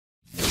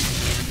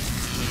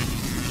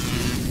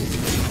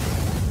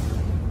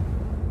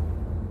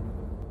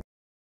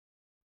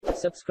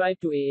Subscribe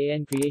to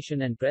AAN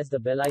Creation and press the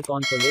bell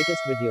icon for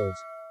latest videos.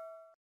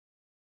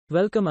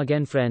 Welcome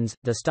again friends.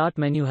 The Start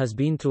menu has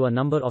been through a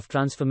number of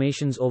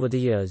transformations over the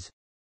years.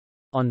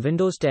 On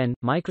Windows 10,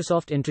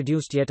 Microsoft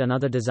introduced yet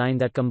another design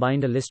that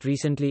combined a list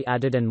recently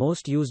added and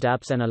most used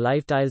apps and a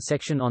live tiles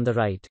section on the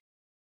right.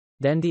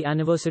 Then the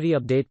anniversary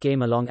update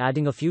came along,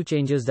 adding a few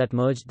changes that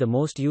merged the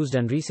most used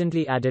and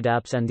recently added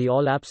apps and the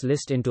all apps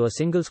list into a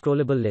single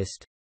scrollable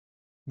list.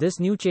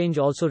 This new change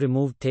also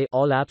removed the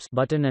All Apps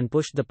button and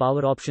pushed the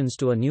power options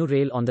to a new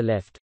rail on the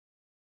left.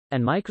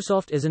 And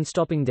Microsoft isn't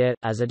stopping there,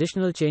 as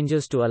additional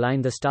changes to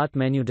align the Start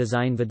menu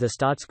design with the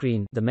Start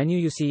screen, the menu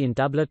you see in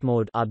tablet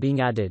mode, are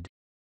being added.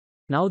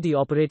 Now the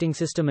operating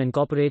system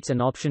incorporates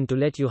an option to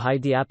let you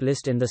hide the app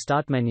list in the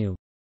Start menu.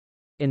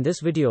 In this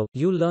video,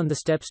 you'll learn the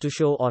steps to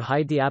show or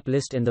hide the app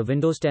list in the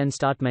Windows 10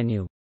 Start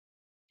menu.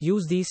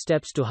 Use these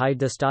steps to hide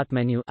the Start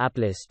menu app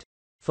list.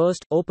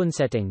 First, open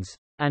Settings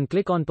and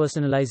click on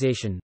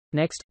Personalization.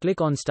 Next,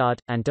 click on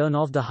Start, and turn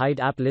off the Hide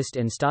App List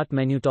in Start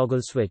menu toggle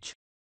switch.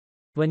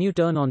 When you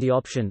turn on the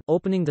option,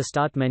 opening the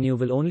Start menu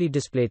will only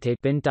display the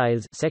Pin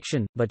Tiles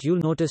section, but you'll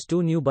notice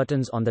two new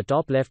buttons on the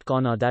top left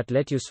corner that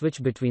let you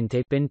switch between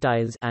the Pin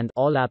Tiles and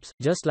All Apps,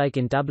 just like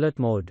in tablet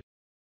mode.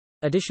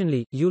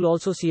 Additionally, you'll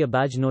also see a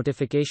badge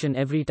notification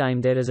every time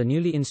there is a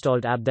newly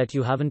installed app that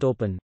you haven't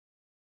opened.